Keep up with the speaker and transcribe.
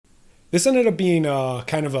This ended up being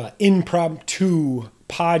kind of an impromptu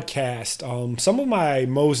podcast. Some of my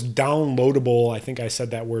most downloadable, I think I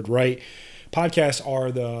said that word right, podcasts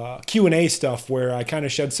are the Q&A stuff where I kind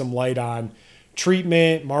of shed some light on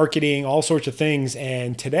treatment, marketing, all sorts of things.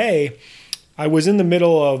 And today I was in the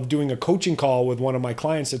middle of doing a coaching call with one of my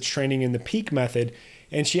clients that's training in the Peak method.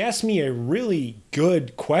 And she asked me a really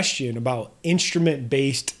good question about instrument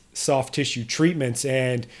based soft tissue treatments.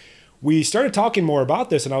 And we started talking more about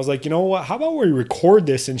this, and I was like, you know what, how about we record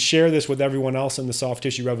this and share this with everyone else in the soft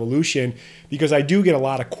tissue revolution, because I do get a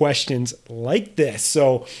lot of questions like this.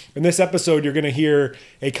 So in this episode, you're going to hear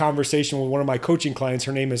a conversation with one of my coaching clients.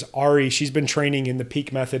 Her name is Ari. She's been training in the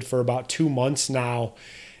Peak method for about 2 months now.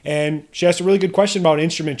 And she asked a really good question about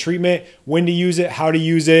instrument treatment, when to use it, how to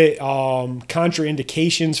use it,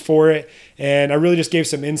 contraindications for it. And I really just gave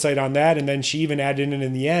some insight on that. And then she even added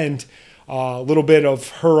in the end a little bit of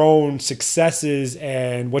her own successes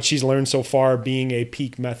and what she's learned so far being a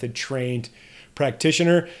Peak method trained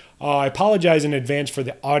practitioner. I apologize in advance for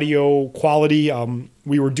the audio quality.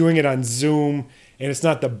 We were doing it on Zoom, and it's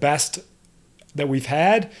not the best that we've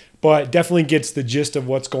had, but definitely gets the gist of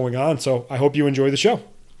what's going on. So I hope you enjoy the show.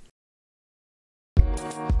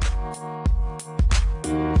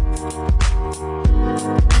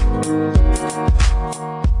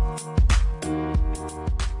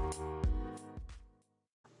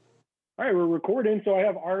 All right, we're recording. So I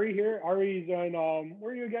have Ari here. Ari's in,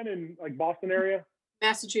 where are you again? In like Boston area?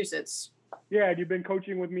 Massachusetts. Yeah, you've been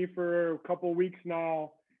coaching with me for a couple of weeks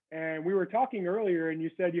now. And we were talking earlier, and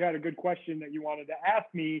you said you had a good question that you wanted to ask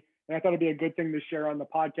me. And I thought it'd be a good thing to share on the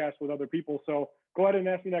podcast with other people. So go ahead and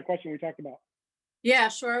ask me that question we talked about. Yeah,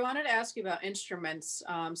 sure. I wanted to ask you about instruments,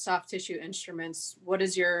 soft tissue instruments. What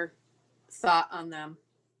is your thought on them?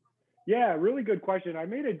 Yeah, really good question. I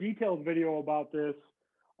made a detailed video about this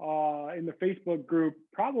in the Facebook group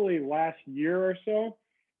probably last year or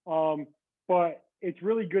so. But it's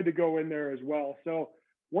really good to go in there as well. So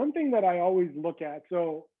one thing that I always look at,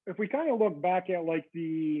 so if we kind of look back at like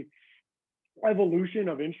the evolution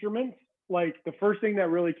of instruments, like the first thing that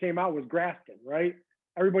really came out was Graston, right?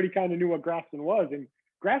 Everybody kind of knew what Graston was. And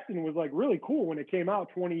Graston was like really cool when it came out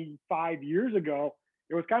 25 years ago.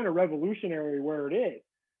 It was kind of revolutionary where it is.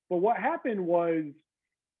 But what happened was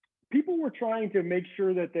people were trying to make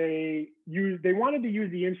sure that they wanted to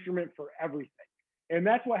use the instrument for everything. And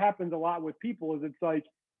that's what happens a lot with people is it's like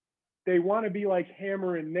they want to be like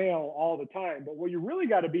hammer and nail all the time. But what you really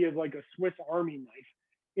got to be is like a Swiss Army knife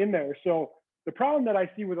in there. So the problem that I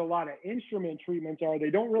see with a lot of instrument treatments are they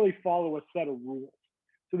don't really follow a set of rules.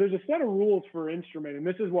 So there's a set of rules for instrument, and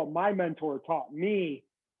this is what my mentor taught me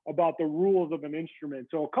about the rules of an instrument.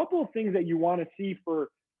 So a couple of things that you want to see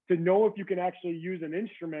to know if you can actually use an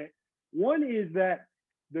instrument. One is that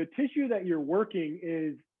the tissue that you're working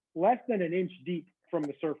is less than an inch deep from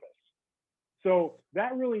the surface. So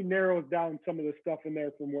that really narrows down some of the stuff in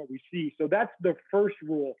there from what we see. So that's the first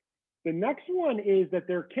rule. The next one is that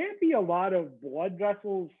there can't be a lot of blood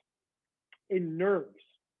vessels in nerves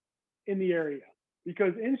in the area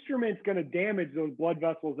because instrument's going to damage those blood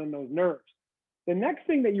vessels and those nerves. The next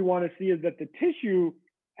thing that you want to see is that the tissue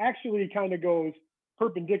actually kind of goes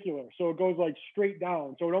perpendicular. So it goes like straight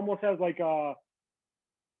down. So it almost has like a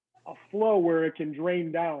flow where it can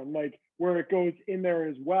drain down, like where it goes in there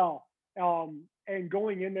as well. And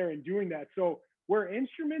going in there and doing that. So where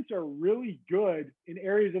instruments are really good in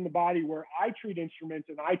areas in the body where I treat instruments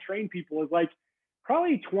and I train people is like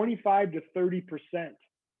probably 25 to 30%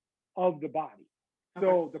 of the body. Okay.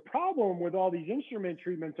 So the problem with all these instrument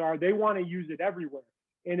treatments are they want to use it everywhere.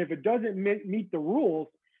 And if it doesn't meet the rules,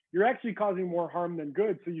 you're actually causing more harm than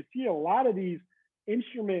good. So you see a lot of these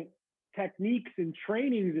instrument techniques and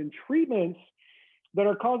trainings and treatments that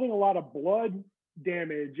are causing a lot of blood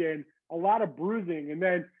damage and a lot of bruising. And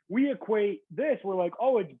then we equate this, we're like,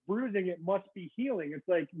 oh, it's bruising, it must be healing. It's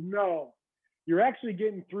like, no, you're actually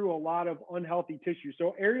getting through a lot of unhealthy tissue.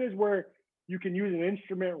 So areas where you can use an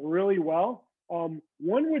instrument really well,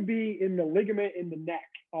 one would be in the ligament in the neck.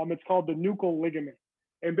 It's called the nuchal ligament.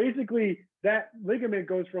 And basically that ligament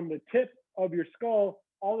goes from the tip of your skull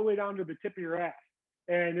all the way down to the tip of your ass.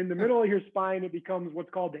 And in the middle of your spine, it becomes what's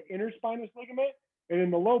called the interspinous ligament. And in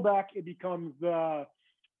the low back, it becomes the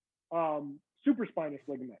supraspinous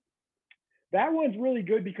ligament. That one's really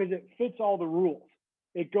good because it fits all the rules.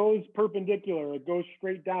 It goes perpendicular. It goes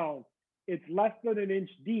straight down. It's less than an inch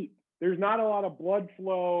deep. There's not a lot of blood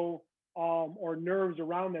flow or nerves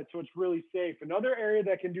around that, so it's really safe. Another area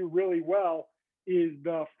that can do really well is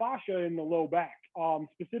the fascia in the low back,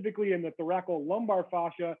 specifically in the thoracolumbar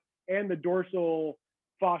fascia and the dorsal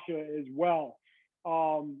fascia as well.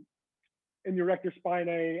 in the erector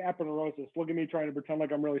spinae aponeurosis. Look at me trying to pretend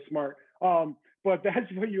like I'm really smart. But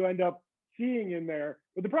that's what you end up seeing in there.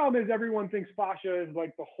 But the problem is everyone thinks fascia is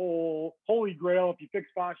like the whole holy grail. If you fix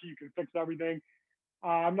fascia, you can fix everything.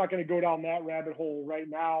 I'm not going to go down that rabbit hole right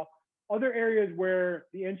now. Other areas where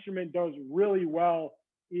the instrument does really well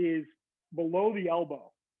is below the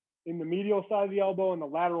elbow, in the medial side of the elbow and the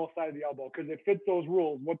lateral side of the elbow, because it fits those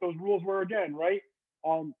rules. What those rules were again, right?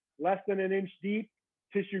 Less than an inch deep,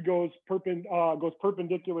 tissue goes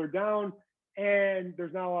perpendicular down, and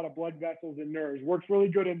there's not a lot of blood vessels and nerves. Works really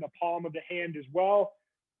good in the palm of the hand as well.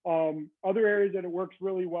 Other areas that it works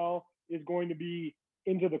really well is going to be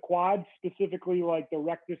into the quads, specifically like the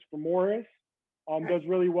rectus femoris. Does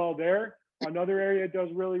really well there. Another area it does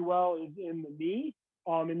really well is in the knee,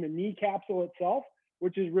 in the knee capsule itself,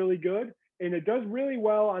 which is really good. And it does really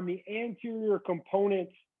well on the anterior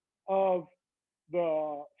components of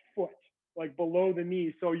the foot, like below the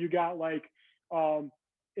knee. So you got like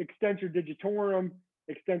extensor digitorum,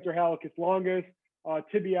 extensor hallucis longus,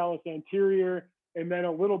 tibialis anterior, and then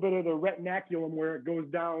a little bit of the retinaculum where it goes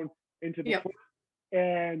down into the foot.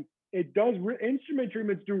 And it does, instrument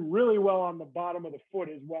treatments do really well on the bottom of the foot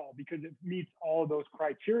as well, because it meets all of those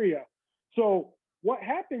criteria. So what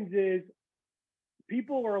happens is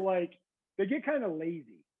people are like, they get kind of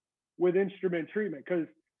lazy with instrument treatment, because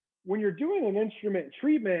when you're doing an instrument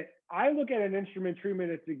treatment, I look at an instrument treatment,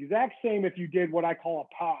 it's the exact same if you did what I call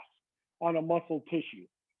a pass on a muscle tissue.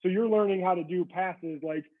 So you're learning how to do passes,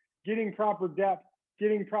 like getting proper depth,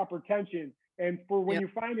 getting proper tension. And for when you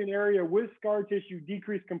find an area with scar tissue,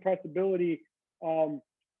 decreased compressibility, and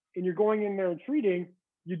you're going in there and treating,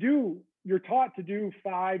 you're taught to do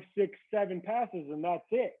 5, 6, 7 passes, and that's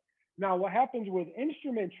it. Now, what happens with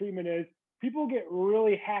instrument treatment is people get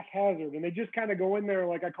really haphazard, and they just kind of go in there,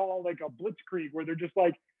 like I call it like a blitzkrieg, where they're just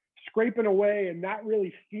like scraping away and not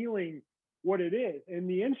really feeling what it is. And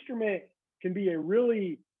the instrument can be a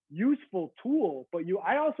really useful tool, but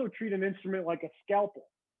I also treat an instrument like a scalpel.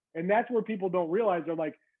 And that's where people don't realize. They're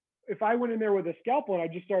like, if I went in there with a scalpel and I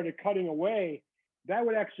just started cutting away, that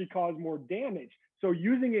would actually cause more damage. So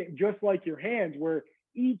using it just like your hands, where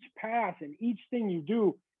each pass and each thing you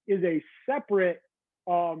do is a separate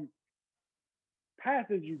pass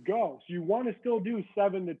as you go. So you want to still do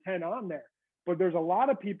 7 to 10 on there. But there's a lot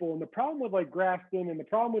of people, and the problem with like Graston and the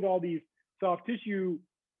problem with all these soft tissue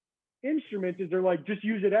instruments is they're like, just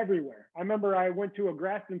use it everywhere. I remember I went to a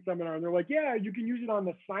Graston seminar and they're like, yeah, you can use it on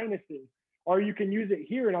the sinuses, or you can use it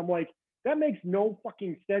here. And I'm like, that makes no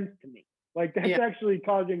fucking sense to me. Like, that's actually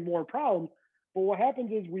causing more problems. But what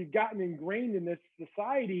happens is we've gotten ingrained in this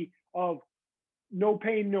society of no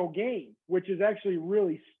pain, no gain, which is actually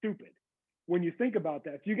really stupid when you think about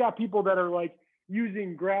that. So you got people that are like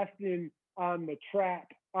using Graston on the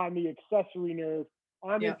trap, on the accessory nerve,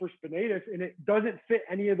 on infraspinatus, and it doesn't fit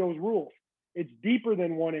any of those rules. It's deeper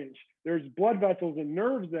than 1 inch. There's blood vessels and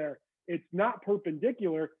nerves there. It's not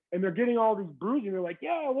perpendicular, and they're getting all these bruising. They're like,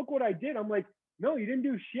 yeah, look what I did. I'm like, no, you didn't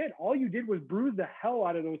do shit. All you did was bruise the hell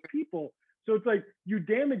out of those people. So it's like you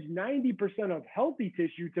damage 90% of healthy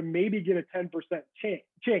tissue to maybe get a 10%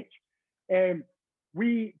 change. And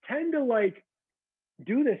we tend to like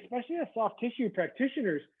do this, especially as soft tissue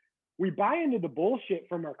practitioners. We buy into the bullshit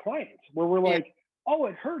from our clients where we're like, oh,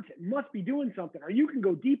 it hurts, it must be doing something, or you can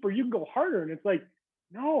go deeper, you can go harder. And it's like,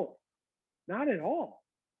 no, not at all.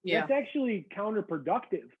 That's actually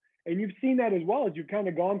counterproductive. And you've seen that as well as you've kind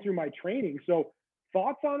of gone through my training. So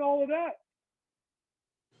thoughts on all of that?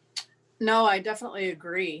 No, I definitely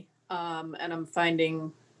agree. And I'm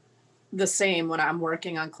finding the same when I'm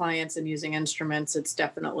working on clients and using instruments. It's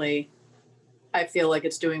definitely, I feel like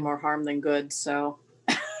it's doing more harm than good. So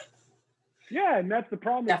yeah, and that's the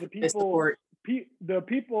problem is support. the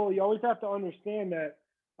people, you always have to understand that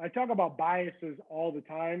I talk about biases all the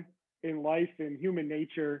time in life and human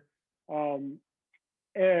nature.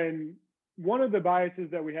 And one of the biases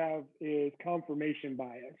that we have is confirmation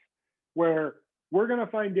bias, where we're going to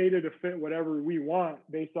find data to fit whatever we want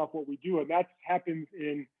based off what we do. And that happens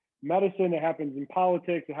in medicine, it happens in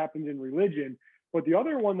politics, it happens in religion. But the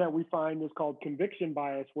other one that we find is called conviction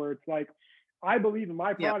bias, where it's like, I believe in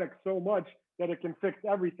my product so much that it can fix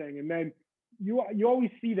everything. And then you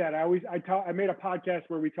always see that. I made a podcast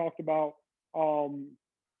where we talked about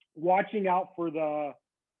watching out for the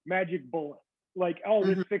magic bullet. Like, oh,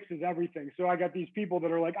 this fixes everything. So I got these people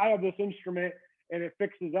that are like, I have this instrument and it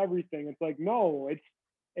fixes everything. It's like, no, it's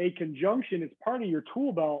a conjunction. It's part of your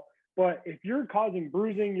tool belt. But if you're causing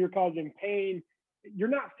bruising, you're causing pain, you're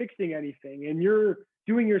not fixing anything. And you're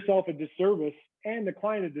doing yourself a disservice and the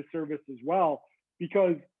client a disservice as well.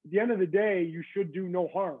 Because at the end of the day, you should do no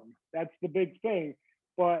harm. That's the big thing.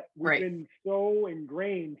 but we've Right. been so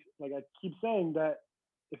ingrained, like I keep saying, that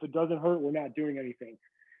if it doesn't hurt, we're not doing anything.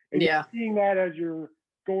 And Yeah. you're seeing that as you're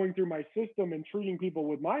going through my system and treating people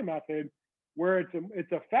with my method, where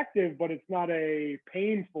it's effective, but it's not a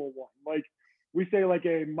painful one. Like we say, like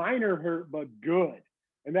a minor hurt but good,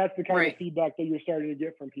 and that's the kind of Right. feedback that you're starting to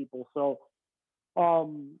get from people. So,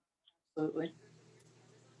 um, Absolutely.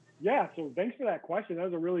 yeah. So thanks for that question. That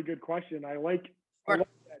was a really good question. I Sure. like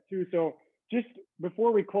that too. So just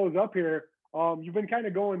before we close up here, you've been kind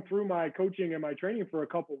of going through my coaching and my training for a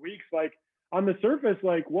couple weeks. Like on the surface,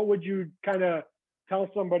 like what would you kind of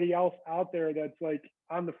tell somebody else out there that's like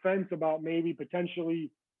on the fence about maybe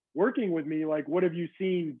potentially working with me? Like what have you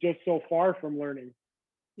seen just so far from learning?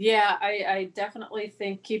 Yeah, I definitely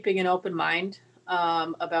think keeping an open mind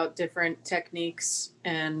about different techniques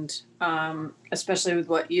and especially with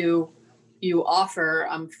what you offer,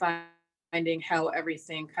 I'm finding how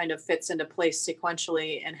everything kind of fits into place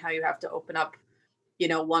sequentially and how you have to open up,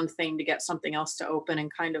 one thing to get something else to open and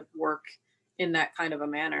kind of work in that kind of a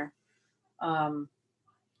manner. Um,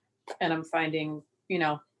 and I'm finding,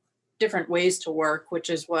 different ways to work, which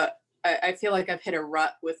is what I feel like I've hit a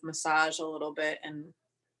rut with massage a little bit. And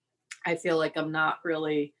I feel like I'm not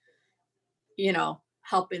really,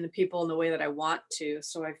 helping the people in the way that I want to.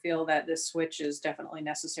 So I feel that this switch is definitely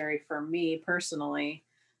necessary for me personally,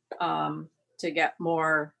 to get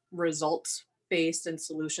more results based and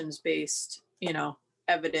solutions based,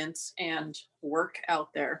 evidence and work out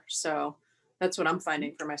there. So that's what I'm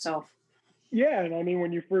finding for myself. Yeah, and I mean,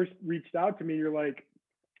 when you first reached out to me, you're like,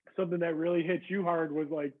 something that really hit you hard was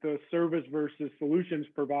like the service versus solutions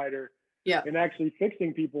provider Yeah. and actually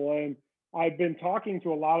fixing people. And I've been talking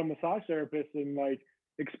to a lot of massage therapists and like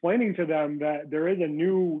explaining to them that there is a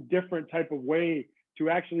new, different type of way to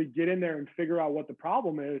actually get in there and figure out what the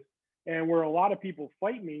problem is. And where a lot of people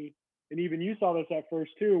fight me, and even you saw this at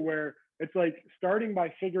first too, where it's like starting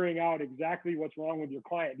by figuring out exactly what's wrong with your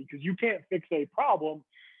client because you can't fix a problem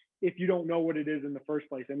if you don't know what it is in the first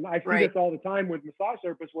place. And I see this Right. all the time with massage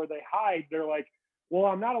therapists where they hide. They're like, well,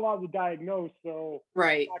 I'm not allowed to diagnose, so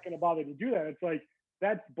Right. I'm not going to bother to do that. It's like,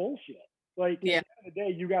 that's bullshit. Like at the Yeah. end of the day,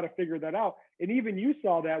 you got to figure that out. And even you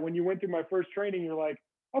saw that when you went through my first training, you're like,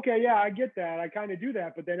 okay, yeah, I get that. I kind of do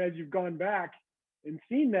that. But then as you've gone back and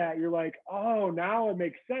seen that, you're like, oh, now it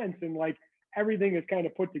makes sense. And like everything is kind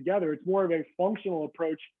of put together. It's more of a functional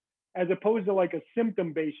approach as opposed to like a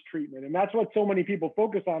symptom based treatment. And that's what so many people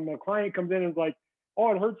focus on. The client comes in and is like,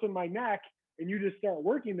 oh, it hurts in my neck. And you just start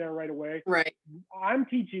working there right away. Right. I'm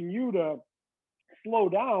teaching you to slow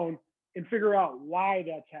down and figure out why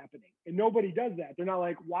that's happening. And nobody does that. They're not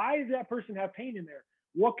like, why does that person have pain in there?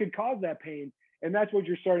 What could cause that pain? And that's what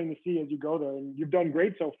you're starting to see as you go there. And you've done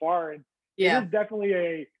great so far. And it Yeah. is definitely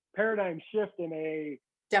a paradigm shift and a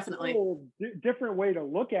Definitely. whole different way to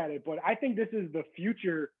look at it. But I think this is the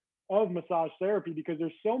future of massage therapy because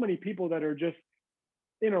there's so many people that are just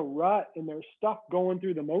in a rut and they're stuck going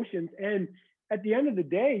through the motions. And at the end of the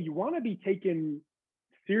day, you want to be taken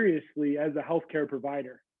seriously as a healthcare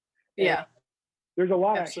provider. And Yeah. there's a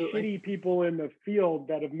lot of Absolutely. shitty people in the field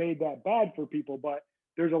that have made that bad for people, but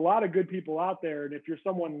there's a lot of good people out there. And if you're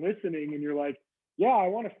someone listening and you're like, yeah, I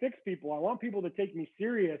want to fix people, I want people to take me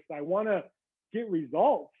serious, I want to get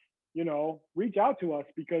results, reach out to us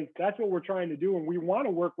because that's what we're trying to do. And we want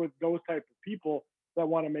to work with those type of people that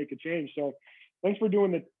want to make a change. So thanks for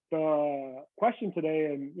doing the question today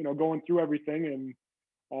and, going through everything.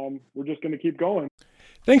 And we're just going to keep going.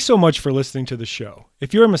 Thanks so much for listening to the show.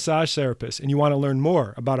 If you're a massage therapist and you want to learn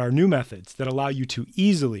more about our new methods that allow you to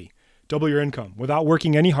easily double your income without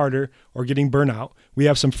working any harder or getting burnout, we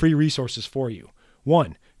have some free resources for you.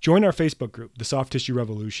 1. Join our Facebook group, The Soft Tissue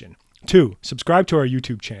Revolution. 2. Subscribe to our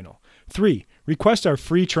YouTube channel. 3. Request our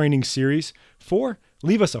free training series. 4.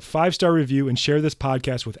 Leave us a 5-star review and share this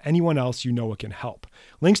podcast with anyone else you know it can help.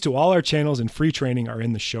 Links to all our channels and free training are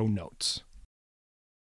in the show notes.